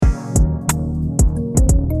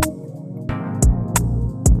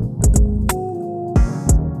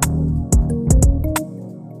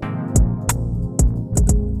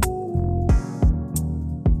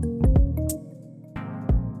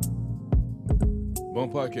Bum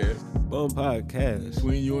Podcast. Bum Podcast.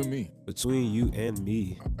 Between you and me. Between you and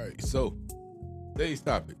me. All right, so today's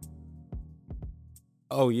topic.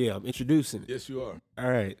 Oh, yeah, I'm introducing it. Yes, you are. All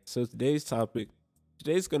right, so today's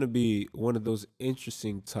going to be one of those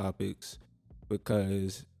interesting topics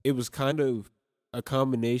because it was kind of a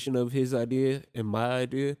combination of his idea and my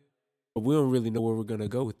idea, but we don't really know where we're going to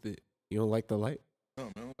go with it. You don't like the light? Oh,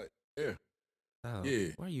 man, like, yeah, Oh, yeah.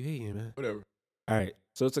 Why are you hating, man? Whatever. All right,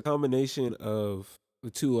 so it's a combination of the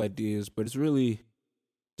two ideas, but it's really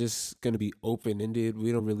just going to be open-ended.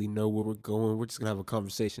 We don't really know where we're going. We're just going to have a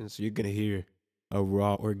conversation. So you're going to hear a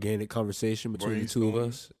raw, organic conversation between the two of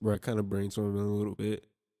us. We're kind of brainstorming a little bit.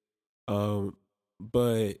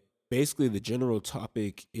 But basically the general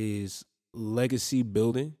topic is legacy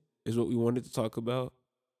building is what we wanted to talk about.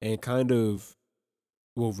 And kind of,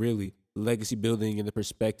 well, really, legacy building in the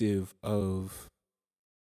perspective of,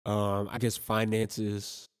 I guess,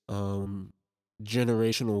 finances,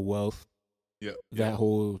 generational wealth, that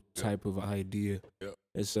whole type of idea. Yep.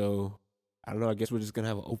 And so, I don't know, I guess we're just going to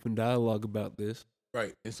have an open dialogue about this.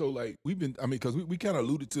 Right. And so, like, because we kind of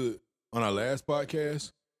alluded to it on our last podcast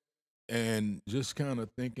and just kind of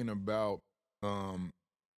thinking about, I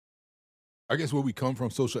guess, where we come from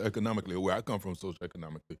socioeconomically, or where I come from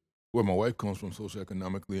socioeconomically, where my wife comes from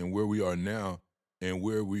socioeconomically, and where we are now, and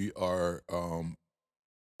where we are,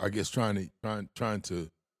 I guess, trying to,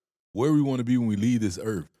 where we want to be when we leave this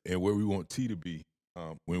earth, and where we want T to be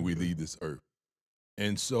when we leave this earth.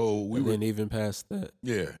 And so then even past that.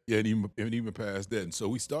 Yeah, and even past that. And so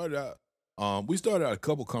we started out a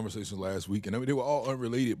couple conversations last week, and I mean they were all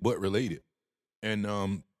unrelated but related. And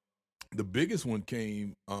the biggest one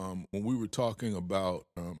came when we were talking about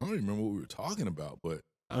I don't even remember what we were talking about, but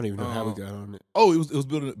I don't even know how we got on it. Oh, it was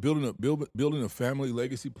building a family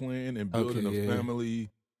legacy plan and building a family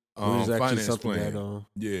finance plan.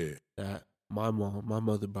 That my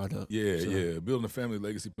mother brought up. Building a family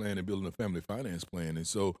legacy plan and building a family finance plan. And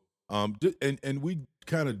so and we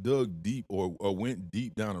kind of dug deep or went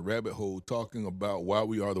deep down a rabbit hole talking about why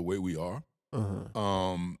we are the way we are.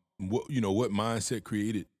 What mindset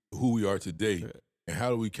created who we are today, and how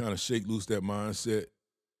do we kind of shake loose that mindset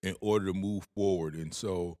in order to move forward. And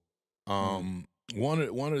so one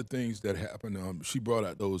of the things that happened, she brought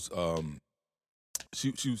out those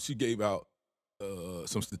she gave out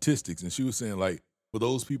some statistics, and she was saying, like, for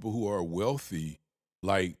those people who are wealthy,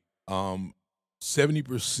 like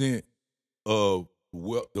 70% of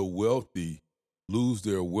the wealthy lose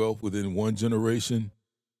their wealth within one generation,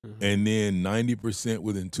 and then 90%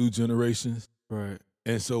 within 2 generations. Right.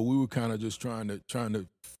 And so we were kind of just trying to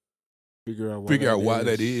figure out why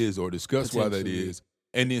that is, or discuss why that is,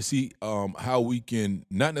 and then see how we can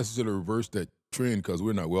not necessarily reverse that trend because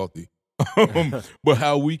we're not wealthy. But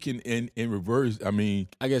how we can in reverse, I mean,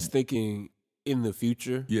 I guess thinking in the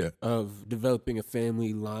future, of developing a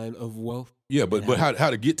family line of wealth. Yeah, but how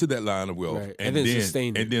to get to that line of wealth, right. and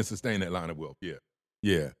then sustain that line of wealth.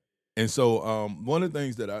 Yeah. And so one of the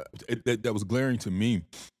things that was glaring to me,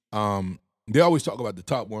 they always talk about the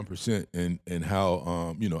top 1% and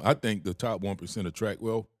how I think the top 1% attract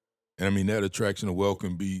wealth. And I mean, that attraction of wealth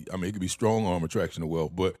can be, I mean, it could be strong arm attraction of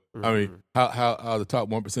wealth, but I mean, how the top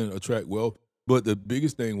 1% attract wealth. But the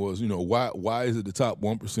biggest thing was, why is it the top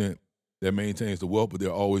 1% that maintains the wealth, but there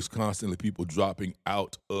are always constantly people dropping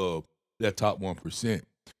out of that top 1%?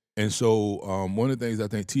 And so one of the things I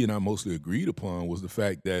think T and I mostly agreed upon was the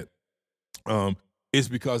fact that it's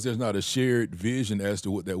because there's not a shared vision as to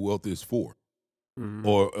what that wealth is for,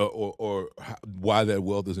 or why that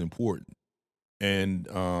wealth is important. And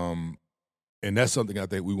that's something I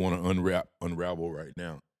think we want to unravel right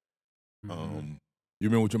now. You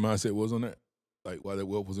remember what your mindset was on that? Like, why that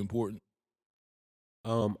wealth was important?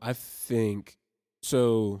 I think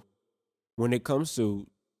so. When it comes to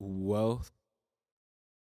wealth,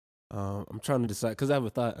 I'm trying to decide, because I have a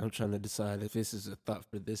thought. I'm trying to decide if this is a thought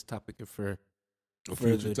for this topic or for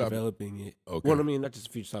further developing it. Okay. Well, I mean, not just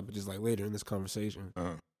a future topic, just like later in this conversation.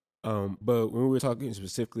 But when we were talking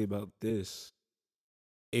specifically about this,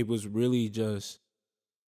 it was really just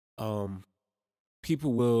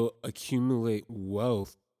people will accumulate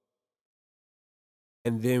wealth,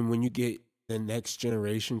 and then when you get the next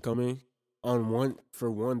generation coming, for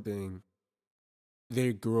one thing,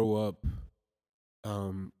 they grow up,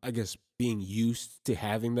 I guess, being used to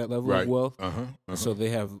having that level of wealth. So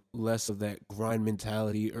they have less of that grind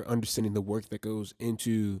mentality or understanding the work that goes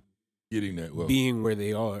into getting that wealth, being where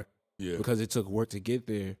they are. Yeah. Because it took work to get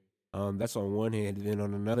there. That's on one hand. And then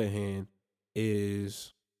on another hand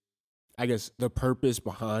is, I guess, the purpose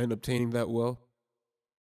behind obtaining that wealth.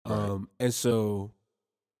 And so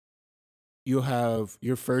you'll have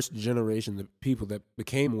your first generation, the people that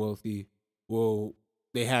became wealthy, well,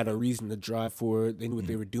 they had a reason to drive for it. They knew what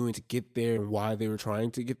they were doing to get there and why they were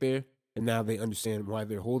trying to get there. And now they understand why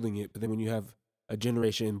they're holding it. But then when you have a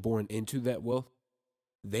generation born into that wealth,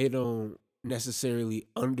 they don't necessarily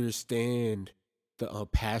understand the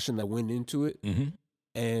passion that went into it. Mm-hmm.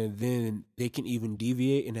 And then they can even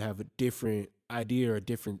deviate and have a different idea or a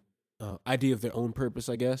different idea of their own purpose,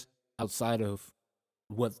 I guess, outside of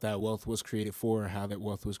what that wealth was created for or how that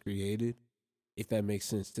wealth was created. If that makes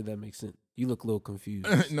sense. Did that make sense? You look a little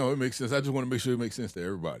confused. No, it makes sense. I just want to make sure it makes sense to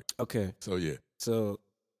everybody. Okay. So, yeah. So,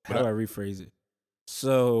 how do I rephrase it?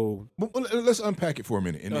 So, let's unpack it for a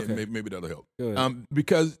minute, and Okay. then maybe that'll help. Go ahead.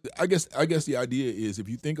 Because I guess the idea is if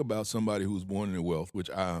you think about somebody who's born into wealth, which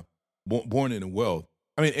born into wealth,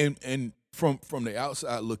 I mean, and from the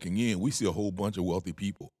outside looking in, we see a whole bunch of wealthy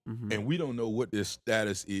people, and we don't know what their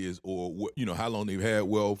status is or what how long they've had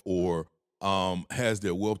wealth or has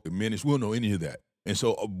their wealth diminished. We don't know any of that, and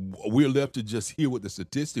so we're left to just hear what the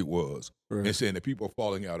statistic was Right. and saying that people are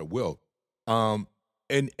falling out of wealth.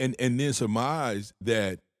 And then surmise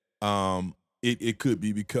that it could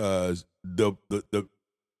be because the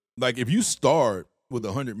like if you start with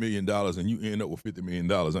 $100 million and you end up with $50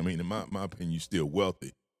 million, I mean, in my opinion, you're still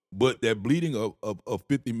wealthy. But that bleeding of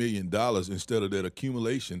 $50 million instead of that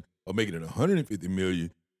accumulation of making it $150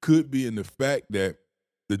 million could be in the fact that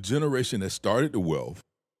the generation that started the wealth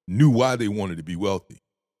knew why they wanted to be wealthy.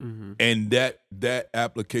 And that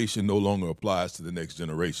application no longer applies to the next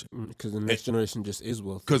generation. Because the next generation just is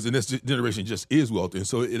wealthy. Because the next generation just is wealthy. And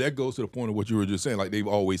so that goes to the point of what you were just saying, like they've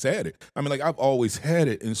always had it. I mean, like I've always had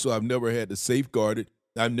it, and so I've never had to safeguard it.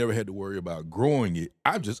 I've never had to worry about growing it.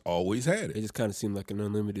 I've just always had it. It just kind of seemed like an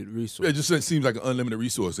unlimited resource. It just seems like an unlimited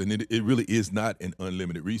resource, and it really is not an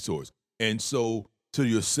unlimited resource. And so to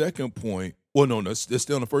your second point, well, no, that's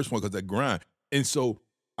still on the first point because that grind. And so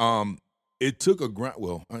it took a grind.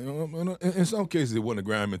 Well, in some cases, it wasn't a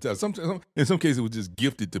grind mentality. In some cases, it was just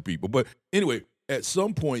gifted to people. But anyway, at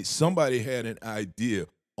some point, somebody had an idea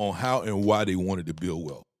on how and why they wanted to build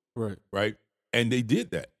wealth. Right? And they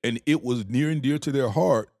did that. And it was near and dear to their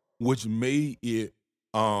heart, which made it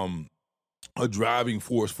a driving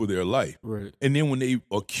force for their life. Right. And then when they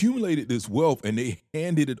accumulated this wealth and they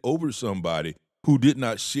handed it over to somebody who did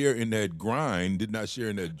not share in that grind, did not share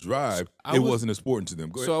in that drive, wasn't as important to them.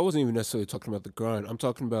 Go ahead. So I wasn't even necessarily talking about the grind. I'm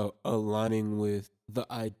talking about aligning with the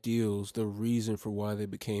ideals, the reason for why they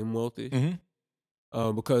became wealthy.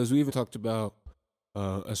 Because we even talked about,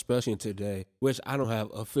 especially in today, which I don't have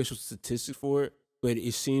official statistics for it, but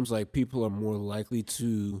it seems like people are more likely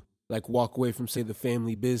to like walk away from, say, the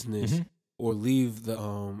family business or leave the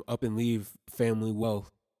up and leave family wealth,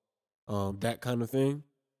 that kind of thing.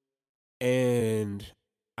 And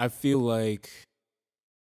I feel like,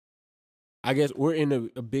 I guess we're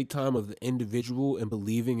in a big time of the individual and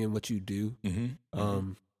believing in what you do.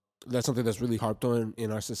 That's something that's really harped on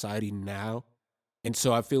in our society now. And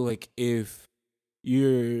so I feel like if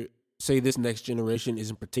you're, say this next generation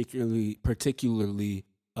isn't particularly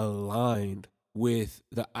aligned with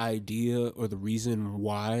the idea or the reason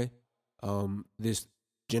why this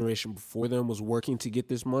generation before them was working to get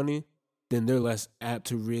this money, then they're less apt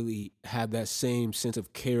to really have that same sense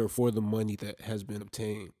of care for the money that has been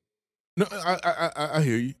obtained. No, I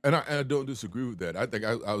hear you, and I don't disagree with that. I think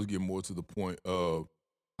I was getting more to the point of,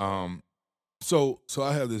 so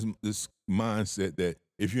I have this mindset that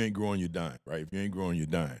if you ain't growing, you're dying, right? If you ain't growing, you're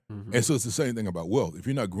dying, and so it's the same thing about wealth. If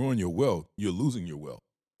you're not growing your wealth, you're losing your wealth.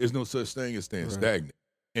 There's no such thing as staying stagnant,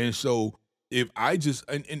 and so if I just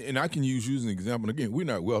and I can use you as an example. Again, we're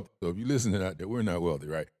not wealthy, so if you listen to that, we're not wealthy,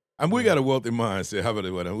 right? I mean, we got a wealthy mindset. How about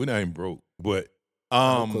that? We're not even broke, but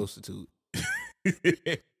Closer to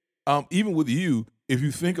it. Even with you, if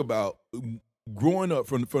you think about growing up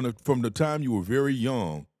from the time you were very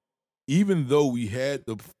young, even though we had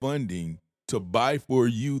the funding to buy for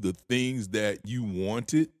you the things that you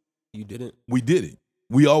wanted, you didn't. We didn't.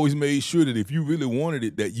 We always made sure that if you really wanted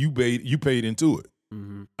it, that you paid into it.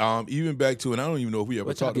 Even back to, and I don't even know if we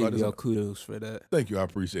ever talked about this. Y'all kudos for that. Thank you, I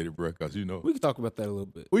appreciate it, Brett. Because we can talk about that a little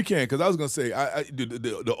bit. We can, because I was gonna say,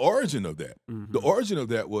 the origin of that. The origin of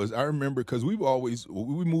that was, I remember, because we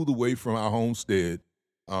moved away from our homestead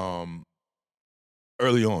early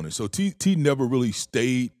on, and so T never really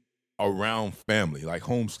stayed around family, like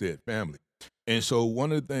homestead family. And so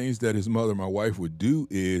one of the things that his mother, my wife, would do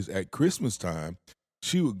is at Christmas time,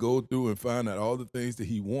 she would go through and find out all the things that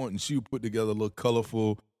he wanted, and she would put together a little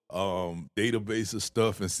colorful database of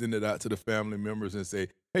stuff and send it out to the family members and say,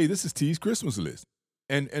 hey, this is T's Christmas list.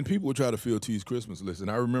 And people would try to fill T's Christmas list. And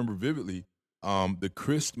I remember vividly the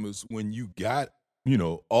Christmas when you got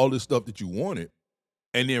all this stuff that you wanted,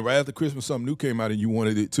 and then right after Christmas, something new came out and you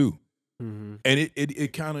wanted it too. Mm-hmm. And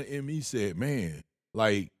it kind of in me said, man,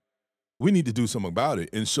 like, we need to do something about it.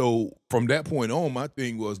 And so from that point on, my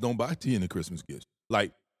thing was, don't buy T any Christmas gifts.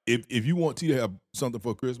 Like, if you want T to have something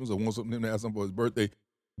for Christmas or want something to have something for his birthday,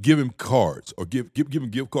 give him cards or give him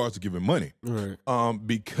gift cards or give him money. Right.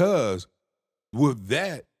 Because with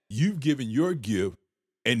that, you've given your gift,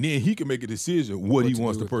 and then he can make a decision what he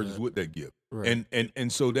wants to purchase with that gift. Right.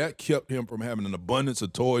 And so that kept him from having an abundance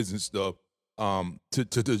of toys and stuff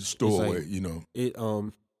to store away, It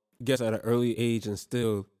gets at an early age and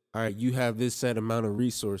still, all right, you have this set amount of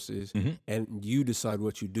resources, and you decide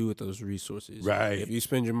what you do with those resources. Right. If you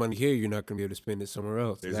spend your money here, you're not going to be able to spend it somewhere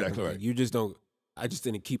else. Exactly right. You just don't. I just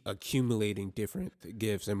didn't keep accumulating different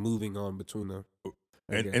gifts and moving on between them.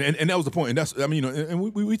 And that was the point. And that's, and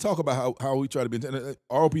we talk about how we try to be,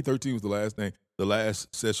 ROP 13 was the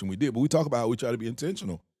last session we did, but we talk about how we try to be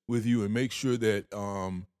intentional with you and make sure that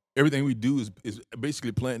everything we do is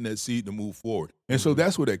basically planting that seed to move forward. And so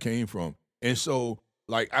that's where that came from. And so,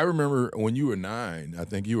 like, I remember when you were 9, I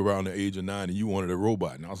think you were around the age of 9, and you wanted a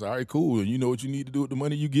robot. And I was like, all right, cool. And you know what you need to do with the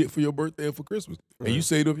money you get for your birthday and for Christmas. Right. And you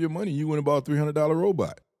saved up your money. You went and bought a $300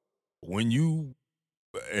 robot. When you,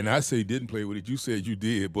 and I say didn't play with it, you said you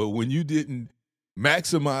did. But when you didn't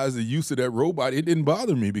maximize the use of that robot, it didn't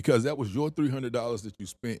bother me because that was your $300 that you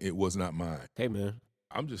spent. It was not mine. Hey, man.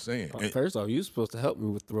 I'm just saying. First off, you were supposed to help me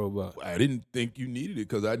with the robot. I didn't think you needed it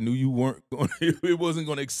because I knew you weren't going. It wasn't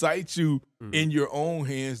going to excite you in your own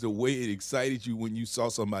hands the way it excited you when you saw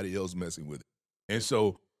somebody else messing with it. And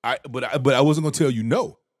so but I wasn't going to tell you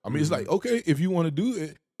no. I mean, it's like, okay, if you want to do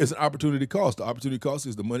it, it's an opportunity cost. The opportunity cost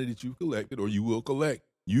is the money that you collected or you will collect.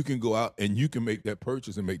 You can go out and you can make that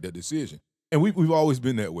purchase and make that decision. And we've always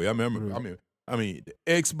been that way. I remember. I mean, the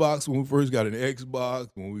Xbox, when we first got an Xbox,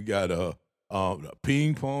 when we got a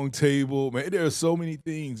ping pong table, man, there are so many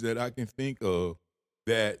things that I can think of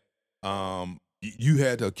that you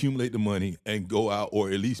had to accumulate the money and go out or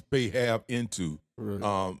at least pay half into,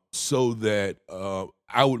 so that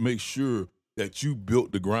I would make sure that you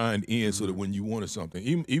built the grind in so that when you wanted something,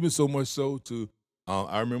 even so much so to,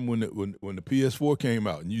 I remember when the PS4 came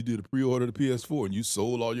out and you did a pre-order of the PS4 and you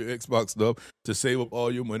sold all your Xbox stuff to save up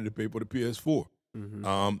all your money to pay for the PS4.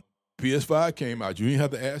 PS5 came out. You didn't have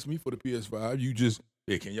to ask me for the PS5. You just,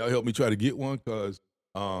 hey, can y'all help me try to get one? Because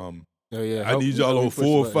I need y'all on 4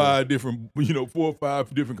 or 5 different, 4 or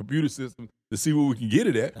 5 different computer systems to see where we can get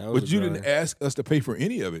it at. But you didn't ask us to pay for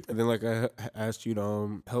any of it. And then, like, I asked you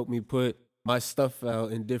to help me put my stuff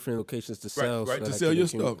out in different locations to sell. Right, to sell your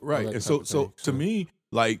stuff. Right. And so to me,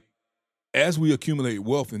 like, as we accumulate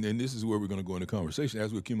wealth, and this is where we're going to go in the conversation,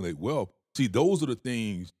 as we accumulate wealth, see, those are the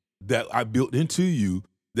things that I built into you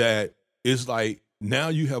that it's like now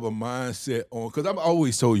you have a mindset on, because I've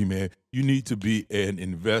always told you, man, you need to be an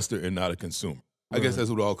investor and not a consumer. I guess that's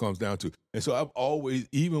what it all comes down to. And so I've always,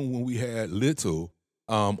 even when we had little,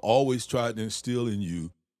 always tried to instill in you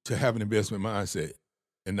to have an investment mindset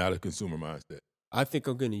and not a consumer mindset. I think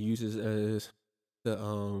I'm going to use this as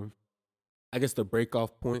the, I guess the break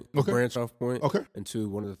off point, the branch off point into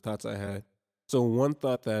one of the thoughts I had. So one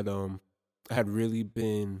thought that I had really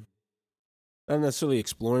been not necessarily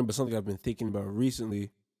exploring, but something I've been thinking about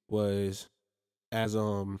recently was as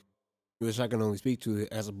which I can only speak to it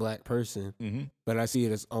as a black person, but I see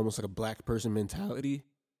it as almost like a black person mentality.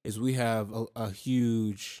 Is we have a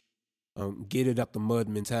huge get it up the mud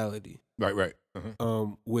mentality, right,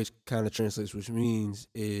 which kind of translates, which means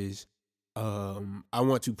is I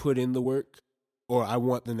want to put in the work, or I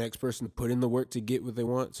want the next person to put in the work to get what they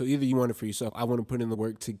want. So either you want it for yourself, I want to put in the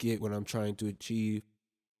work to get what I'm trying to achieve.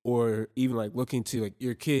 Or even like looking to like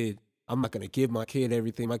your kid, I'm not gonna give my kid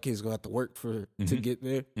everything. My kid's gonna have to work to get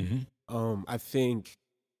there. I think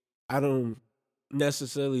I don't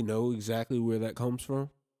necessarily know exactly where that comes from.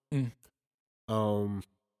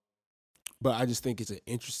 But I just think it's an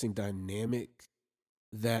interesting dynamic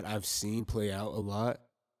that I've seen play out a lot,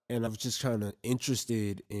 and I'm just kind of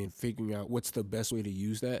interested in figuring out what's the best way to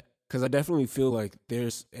use that, because I definitely feel like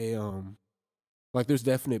there's a like there's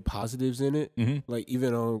definite positives in it. Like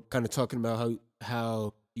even kind of talking about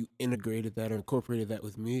how you integrated that or incorporated that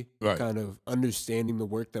with me, kind of understanding the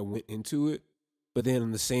work that went into it. But then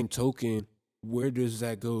on the same token, where does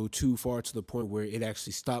that go too far to the point where it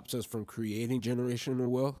actually stops us from creating generational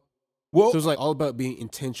wealth? Well, so it's like all about being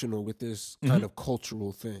intentional with this kind of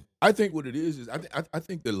cultural thing. I think what it is I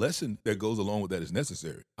think the lesson that goes along with that is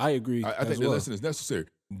necessary. I agree. I think the lesson is necessary.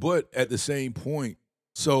 But at the same point,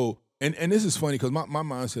 so... And this is funny because my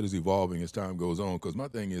mindset is evolving as time goes on, because my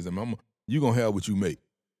thing is, you're going to have what you make.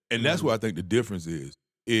 And that's where I think the difference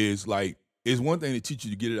is like it's one thing to teach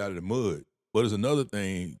you to get it out of the mud, but it's another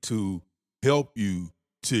thing to help you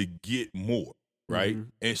to get more, right? Mhm.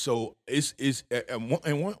 And so it's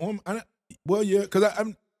well, yeah, because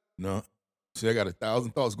I'm no. See, I got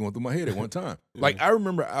 1,000 thoughts going through my head at one time. Yeah. Like I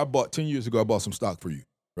remember, I bought 10 years ago. I bought some stock for you,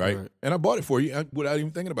 right? And I bought it for you without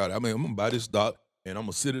even thinking about it. I mean, I'm gonna buy this stock and I'm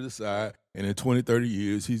gonna sit it aside, and in 20, 30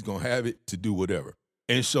 years, he's gonna have it to do whatever.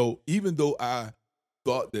 And so, even though I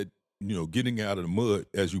thought that getting out of the mud,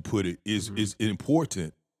 as you put it, is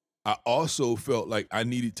important, I also felt like I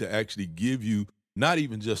needed to actually give you not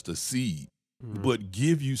even just a seed, but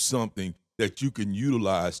give you something that you can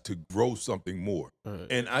utilize to grow something more.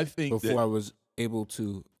 And I think before I was able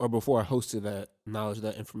to, or before I hosted that knowledge,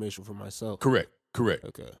 that information for myself. Correct.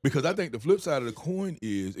 Okay. Because I think the flip side of the coin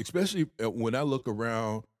is, especially when I look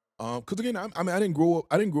around, because again, I didn't grow up.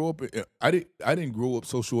 I didn't grow up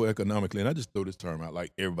socioeconomically, and I just throw this term out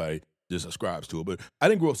like everybody just ascribes to it. But I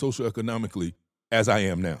didn't grow up socioeconomically as I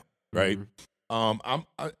am now, right?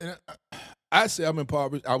 I say I'm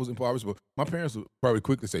impoverished. I was impoverished, but my parents would probably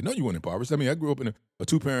quickly say, "No, you weren't impoverished." I mean, I grew up in a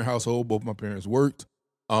 2-parent household. Both my parents worked,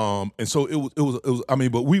 and so it was. I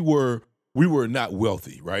mean, but we were not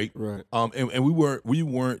wealthy, right? Right. And we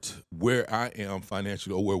weren't where I am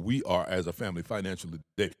financially, or where we are as a family financially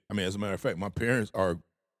today. I mean, as a matter of fact, my parents are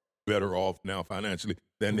better off now financially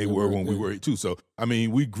than they were when we were too. So, I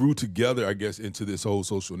mean, we grew together, I guess, into this whole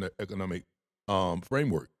social and economic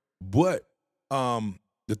framework. But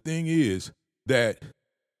the thing is that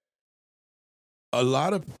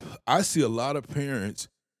I see a lot of parents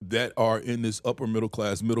that are in this upper middle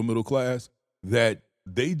class, middle class, that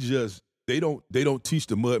they don't teach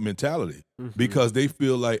the mud mentality because they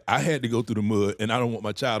feel like I had to go through the mud and I don't want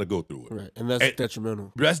my child to go through it. Right. And that's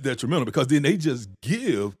detrimental. That's detrimental because then they just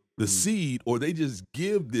give the seed, or they just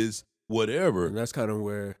give this whatever. And that's kind of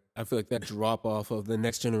where I feel like that drop off of the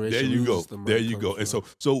next generation. There you go. And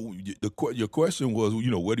so your question was,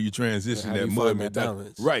 where do you transition that mud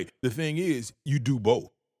balance? Right. The thing is, you do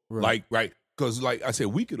both. Right. Because like I said,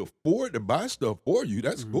 we could afford to buy stuff for you.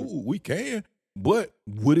 That's cool. We can. But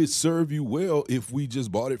would it serve you well if we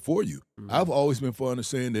just bought it for you? I've always been fond of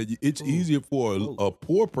saying that it's easier for a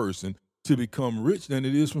poor person to become rich than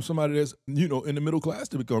it is from somebody that's, in the middle class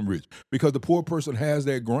to become rich, because the poor person has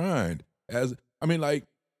that grind.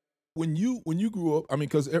 When you grew up, I mean,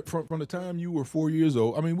 because from the time you were 4 years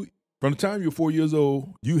old, I mean, from the time you were 4 years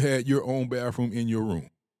old, you had your own bathroom in your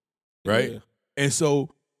room, right? Yeah. And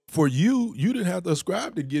so for you didn't have to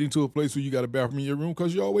ascribe to getting to a place where you got a bathroom in your room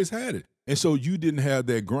because you always had it. And so you didn't have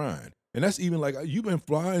that grind. And that's even like, you've been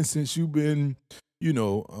flying since you've been,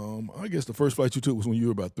 I guess the first flight you took was when you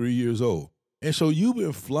were about 3 years old. And so you've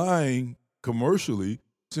been flying commercially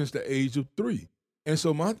since the age of 3. And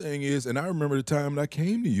so my thing is, and I remember the time that I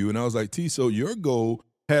came to you and I was like, T, so your goal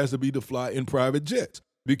has to be to fly in private jets,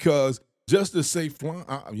 because just to say fly,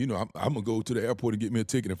 I'm going to go to the airport and get me a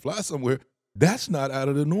ticket and fly somewhere. That's not out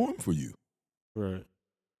of the norm for you. Right.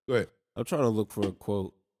 Go ahead. I'm trying to look for a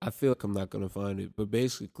quote. I feel like I'm not going to find it, but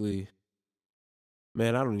basically,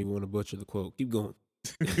 man, I don't even want to butcher the quote. Keep going.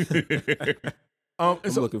 I'm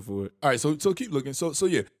looking for it. All right, so keep looking. So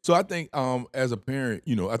yeah. So I think as a parent,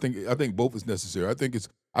 I think both is necessary. I think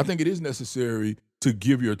it is necessary to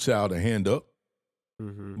give your child a hand up,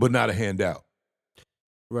 but not a handout.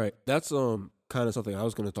 Right. That's kind of something I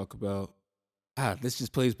was going to talk about. This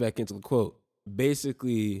just plays back into the quote.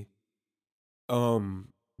 Basically,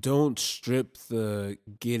 don't strip the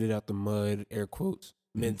get it out the mud, air quotes,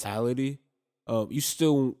 mentality. You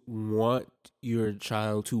still want your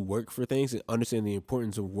child to work for things and understand the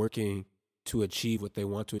importance of working to achieve what they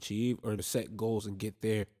want to achieve, or to set goals and get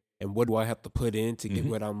there. And what do I have to put in to get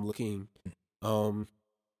what I'm looking,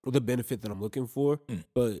 the benefit that I'm looking for?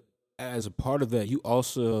 But as a part of that, you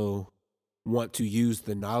also want to use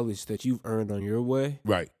the knowledge that you've earned on your way.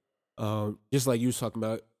 Right. Just like you was talking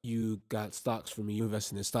about, you got stocks for me, you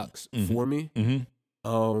invested in stocks for me.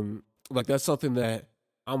 Like that's something that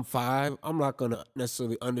I'm 5, I'm not going to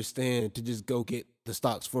necessarily understand to just go get the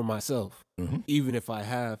stocks for myself, even if I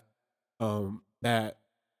have that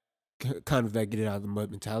kind of that get it out of the mud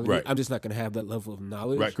mentality. Right. I'm just not going to have that level of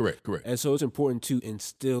knowledge. Right, correct. And so it's important to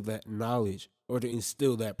instill that knowledge, or to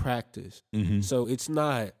instill that practice. So it's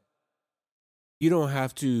not, you don't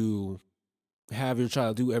have to have your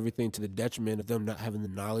child do everything to the detriment of them not having the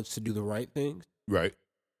knowledge to do the right things. Right.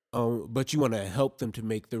 But you want to help them to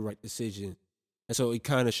make the right decision. And so it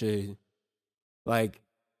kind of should,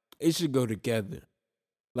 it should go together.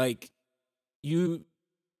 Like, you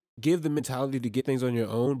give the mentality to get things on your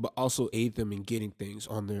own, but also aid them in getting things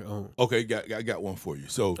on their own. Okay, I got one for you.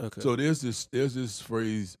 So there's this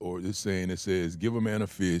phrase or this saying that says, "Give a man a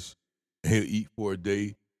fish, and he'll eat for a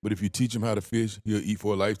day. But if you teach him how to fish, he'll eat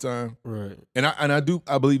for a lifetime. Right. And I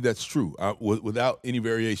believe that's true. Without any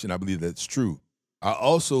variation, I believe that's true. I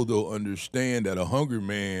also, though, understand that a hungry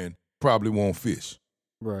man probably won't fish.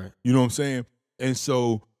 Right. You know what I'm saying? And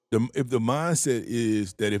so if the mindset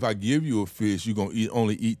is that if I give you a fish, you're going to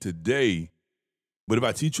only eat today, but if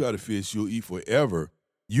I teach you how to fish, you'll eat forever,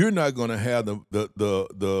 you're not going to have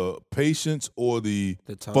the patience or the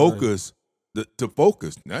time. Focus, to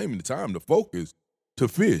focus, not even the time, the focus to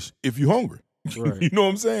fish if you're hungry. Right. You know what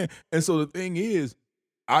I'm saying? And so the thing is,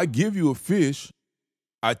 I give you a fish,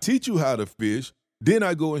 I teach you how to fish, then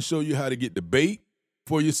I go and show you how to get the bait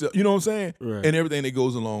for yourself. You know what I'm saying? Right. And everything that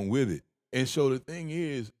goes along with it. And so the thing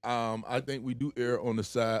is, I think we do err on the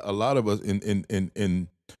side, a lot of us in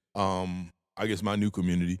I guess my new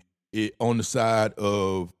community, on the side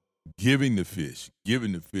of giving the fish,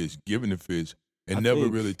 and I never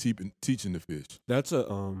think really teaching the fish. That's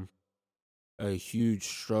a huge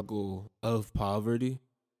struggle of poverty,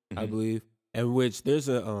 I believe, and which there's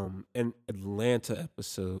an Atlanta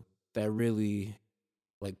episode that really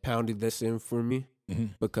like pounded this in for me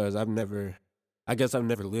because I've never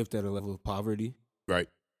lived at a level of poverty, right?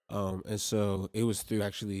 And so it was through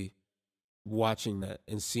actually watching that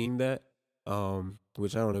and seeing that,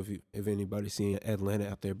 which I don't know if anybody's seen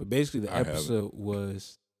Atlanta out there, but basically the episode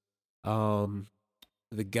was,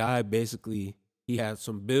 the guy basically he had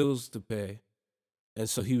some bills to pay, and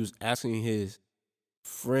so he was asking his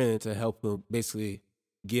friend to help him basically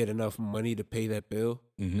get enough money to pay that bill,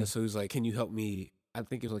 and so he was like, "Can you help me?" I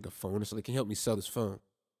think it was like a phone or something. "Can you help me sell this phone?"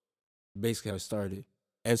 Basically how it started.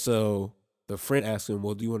 And so the friend asked him,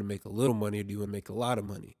 "Well, do you want to make a little money or do you want to make a lot of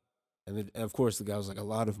money?" And then, of course, the guy was like, "A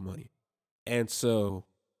lot of money." And so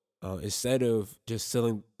instead of just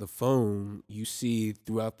selling the phone, you see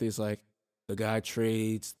throughout this, like, the guy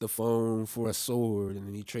trades the phone for a sword, and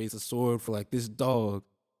then he trades the sword for, like, this dog.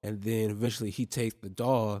 And then eventually he takes the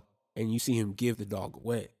dog, and you see him give the dog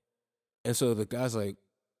away. And so the guy's like,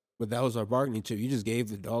 "But that was our bargaining chip. You just gave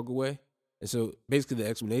the dog away?" And so basically the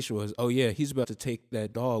explanation was, "Oh yeah, he's about to take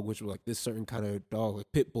that dog, which was like this certain kind of dog,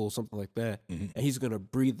 like pit bull, something like that, and he's gonna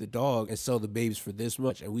breed the dog and sell the babies for this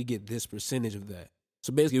much, and we get this percentage of that."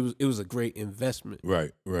 So basically, it was a great investment.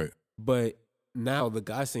 Right. But now the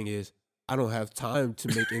guy's thing is, I don't have time to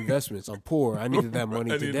make investments. I'm poor. I needed that money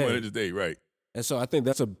today. I need money today, right? And so I think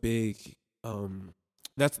that's a big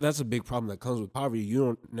that's a big problem that comes with poverty. You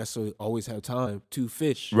don't necessarily always have time to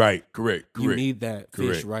fish. Right, correct. You need that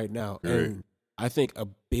fish right now. Correct. And I think a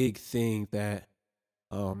big thing that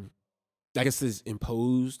I guess is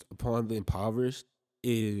imposed upon the impoverished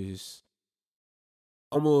is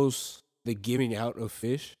almost the giving out of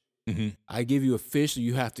fish. I give you a fish, so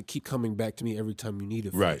you have to keep coming back to me every time you need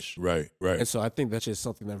a fish. Right. And so I think that's just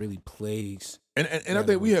something that really plagues. And I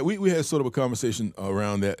think we had sort of a conversation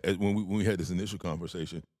around that when we had this initial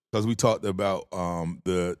conversation, because we talked about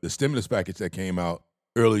the stimulus package that came out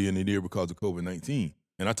earlier in the year because of COVID-19.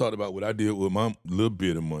 And I talked about what I did with my little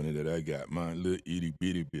bit of money that I got, my little itty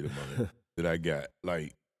bitty bit of money that I got.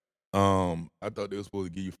 Like, I thought they were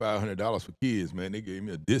supposed to give you $500 for kids, man. They gave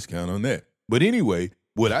me a discount on that. But anyway,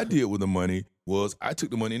 what I did with the money was I took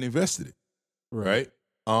the money and invested it, right?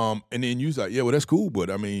 And then you was like, "Yeah, well, that's cool, but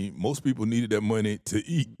I mean, most people needed that money to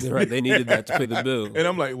eat, right? They needed that to pay the bill." And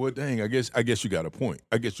I'm like, "Well, dang, I guess you got a point.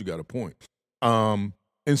 And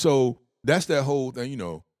so that's that whole thing, you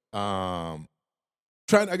know.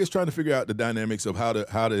 Trying to figure out the dynamics of how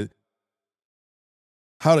to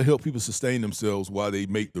help people sustain themselves while they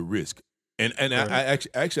make the risk. And right.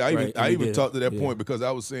 I even talked to that point because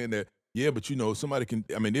I was saying that. Yeah, but you know, somebody can.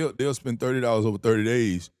 I mean, they'll spend $30 over 30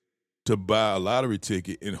 days to buy a lottery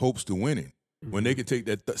ticket in hopes to win it. When they could take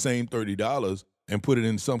that same $30 and put it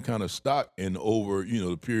in some kind of stock, and over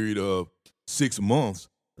the period of 6 months,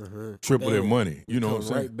 triple their money. You know what I'm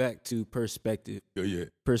saying? Right back to perspective. Yeah.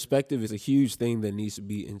 Perspective is a huge thing that needs to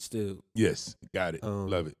be instilled. Yes, got it.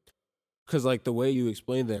 Love it. Because like the way you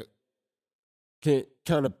explain that, can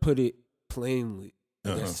kind of put it plainly.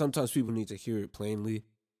 Sometimes people need to hear it plainly.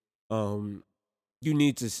 You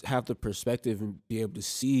need to have the perspective and be able to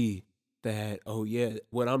see that, oh yeah,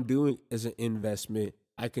 what I'm doing is an investment.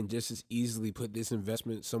 I can just as easily put this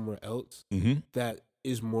investment somewhere else that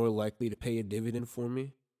is more likely to pay a dividend for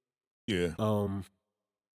me. Yeah.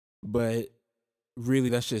 But really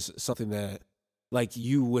that's just something that like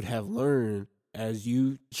you would have learned as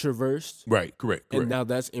you traversed. Right, correct. And now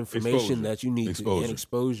that's information that you need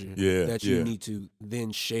exposure that you need to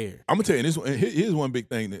then share. I'm gonna tell you here's one big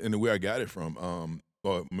thing, and the way I got it from,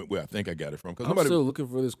 or where I think I got it from. I'm still looking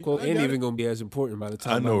for this quote. Ain't even gonna be as important by the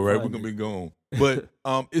time. I know, right? We're gonna be gone. But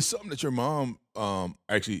it's something that your mom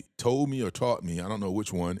actually told me or taught me. I don't know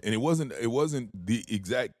which one, and it wasn't the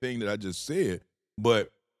exact thing that I just said,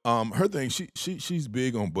 but her thing, she's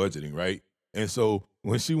big on budgeting, right? And so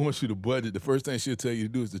when she wants you to budget, the first thing she'll tell you to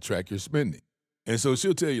do is to track your spending. And so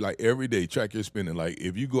she'll tell you, like, every day, track your spending. Like,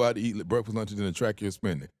 if you go out to eat breakfast, lunch, and dinner, track your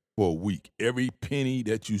spending for a week. Every penny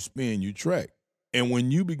that you spend, you track. And when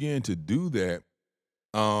you begin to do that,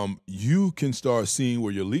 you can start seeing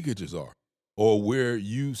where your leakages are, or where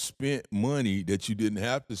you spent money that you didn't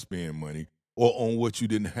have to spend money, or on what you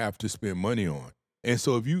didn't have to spend money on. And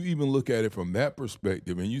so if you even look at it from that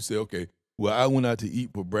perspective and you say, okay, well, I went out to eat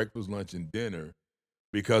for breakfast, lunch, and dinner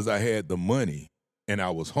because I had the money and I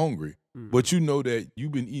was hungry. But you know that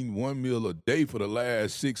you've been eating one meal a day for the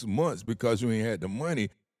last 6 months because you ain't had the money.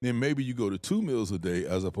 Then maybe you go to 2 meals a day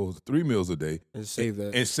as opposed to 3 meals a day. And save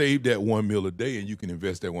that. And save that 1 meal a day, and you can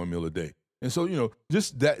invest that 1 meal a day. And so,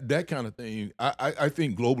 just that kind of thing. I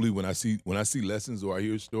think globally when I see lessons or I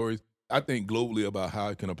hear stories, I think globally about how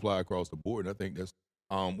it can apply across the board. And I think that's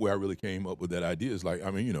where I really came up with that idea. Is like,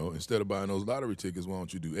 instead of buying those lottery tickets, why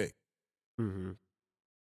don't you do A? Mm-hmm.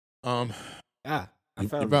 He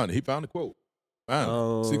found it. He found the quote.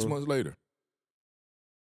 Found it. 6 months later.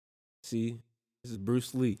 See, this is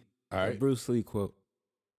Bruce Lee. All right. A Bruce Lee quote.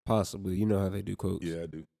 Possibly. You know how they do quotes. Yeah, I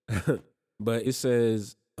do. But it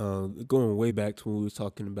says, going way back to when we were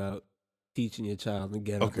talking about teaching your child and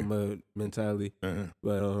get out the mud mentality.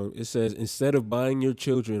 But it says, instead of buying your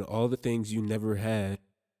children all the things you never had,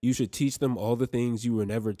 you should teach them all the things you were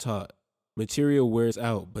never taught. Material wears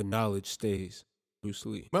out, but knowledge stays. Bruce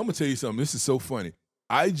Lee. I'm going to tell you something. This is so funny.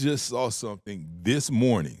 I just saw something this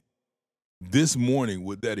morning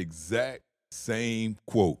with that exact same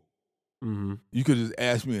quote. Mm-hmm. You could just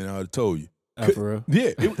ask me and I would have told you. For real?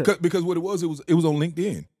 Yeah, because what it was on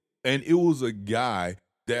LinkedIn. And it was a guy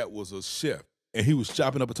that was a chef, and he was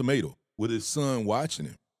chopping up a tomato with his son watching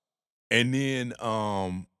him. And then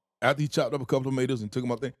after he chopped up a couple of tomatoes and took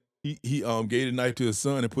them off there, he gave the knife to his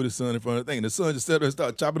son and put his son in front of the thing. And the son just sat there and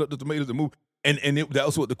started chopping up the tomatoes and moved. And that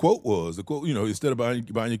was what the quote was. The quote, instead of buying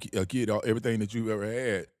your kid everything that you've ever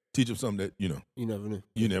had, teach them something that, you never knew.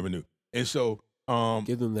 You never knew. And so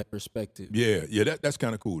give them that perspective. Yeah, that's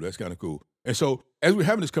kind of cool. That's kind of cool. And so as we're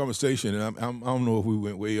having this conversation, and I don't know if we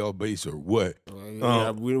went way off base or what. We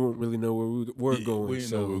don't really know where we're going. We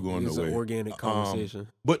didn't know we were going it's nowhere. An organic conversation.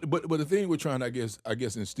 But the thing we're trying to, I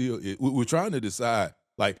guess instill is we're trying to decide,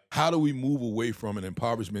 like, how do we move away from an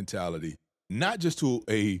impoverished mentality, not just to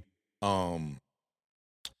a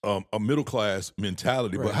middle class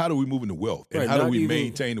mentality, but how do we move into wealth, and how do we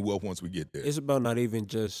maintain the wealth once we get there? It's about not even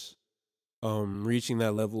just reaching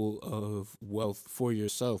that level of wealth for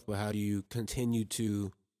yourself, but how do you continue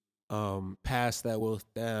to pass that wealth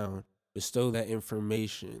down, bestow that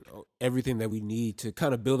information, everything that we need to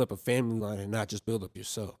kind of build up a family line and not just build up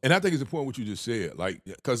yourself. And I think it's important what you just said, like,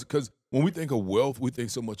 because when we think of wealth, we think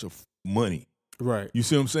so much of money. Right. You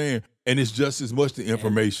see what I'm saying? And it's just as much the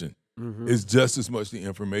information. Mm-hmm. It's just as much the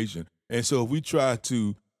information. And so if we try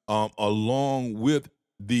to, along with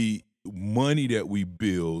the money that we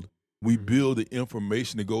build the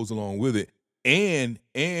information that goes along with it, and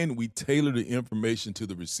we tailor the information to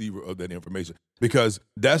the receiver of that information. Because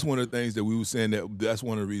that's one of the things that we were saying, that's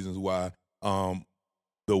one of the reasons why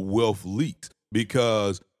the wealth leaks.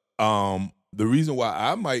 Because the reason why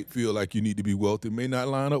I might feel like you need to be wealthy may not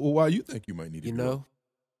line up with why you think you might need to be wealthy.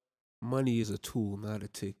 Money is a tool, not a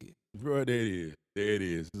ticket. Bro, there it is. There it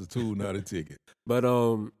is. It's a tool, not a ticket. But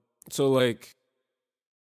so, like,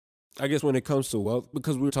 I guess when it comes to wealth,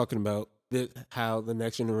 because we were talking about how the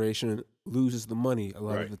next generation loses the money a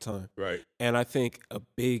lot of the time. Right. And I think a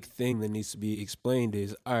big thing that needs to be explained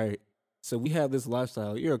is, all right, so we have this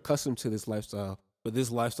lifestyle. You're accustomed to this lifestyle, but this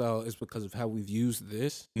lifestyle is because of how we've used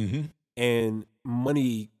this. Mm-hmm. And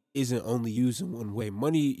money isn't only used in one way.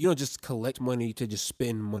 Money, you don't just collect money to just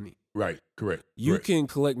spend money. Right, correct. You can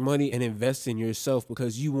collect money and invest in yourself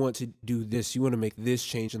because you want to do this. You want to make this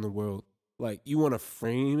change in the world. Like, you want to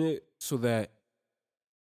frame it so that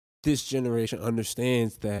this generation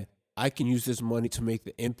understands that I can use this money to make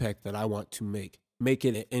the impact that I want to make. Make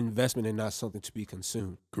it an investment and not something to be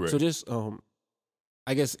consumed. Correct. So just,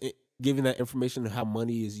 I guess, giving that information of how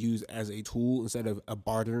money is used as a tool instead of a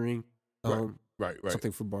bartering. Right.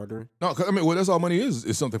 Something for bartering. No, that's all money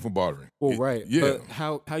is something for bartering. Well, right. Yeah.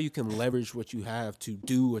 But how you can leverage what you have to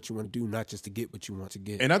do what you want to do, not just to get what you want to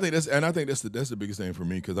get. And I think that's the biggest thing for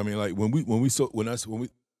me, because I mean, like, when we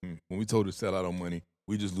told to sell out on money,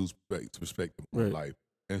 we just lose perspective on life.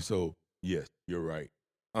 And so, yes, you're right.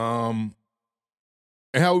 And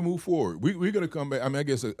how we move forward, we're gonna come back. I mean, I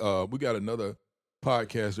guess we got another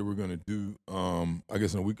podcast that we're going to do, I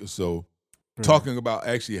guess in a week or so, talking about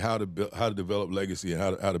actually how to develop legacy and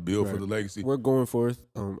how to build for the legacy. We're going forth.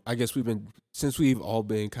 I guess since we've all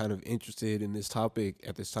been kind of interested in this topic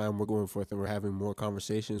at this time, we're going forth and we're having more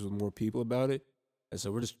conversations with more people about it. And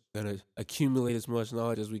so we're just going to accumulate as much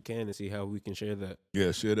knowledge as we can and see how we can share that.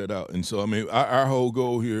 Yeah, share that out. And so, I mean, our whole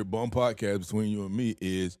goal here at Bum Podcast between you and me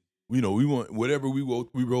is, we want whatever we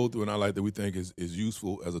roll through in our life that we think is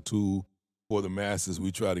useful as a tool for the masses,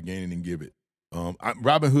 we try to gain it and give it.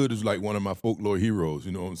 Robin Hood is like one of my folklore heroes,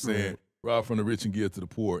 you know what I'm saying? Rob from the rich and give to the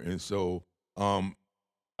poor. And so I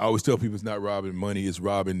always tell people it's not robbing money, it's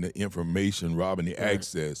robbing the information, robbing the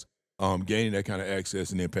access, gaining that kind of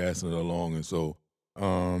access and then passing it along. And so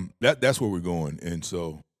that's where we're going. And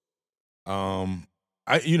so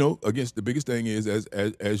against the biggest thing is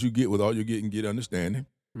as you get with all you're getting, get understanding.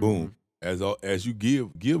 Boom. As you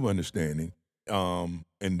give understanding.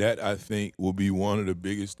 And that I think will be one of the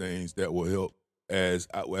biggest things that will help as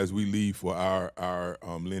we leave for our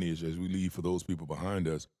lineage, as we leave for those people behind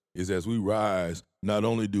us, is as we rise, not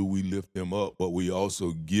only do we lift them up, but we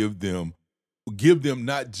also give them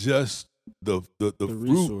not just the fruit,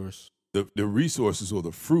 resource. the resources or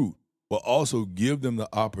the fruit, but also give them the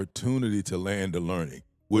opportunity to land the learning,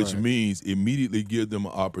 which means immediately give them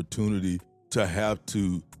an opportunity to have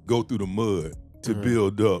to go through the mud to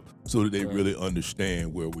build up so that they really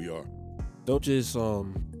understand where we are. Don't just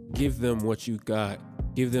give them what you got.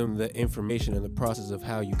 Give them the information and the process of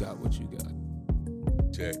how you got what you got.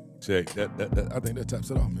 Check. That I think that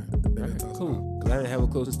tops it off, man. Right, cool. Because I didn't have a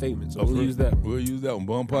closing statement, so we'll use that one. We'll use that one.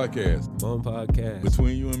 Bum Podcast. Bum Podcast.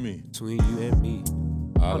 Between you and me. Between you and me.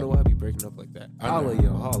 I don't know why I be breaking up like that. Holla,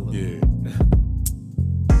 yo, holla. Yeah.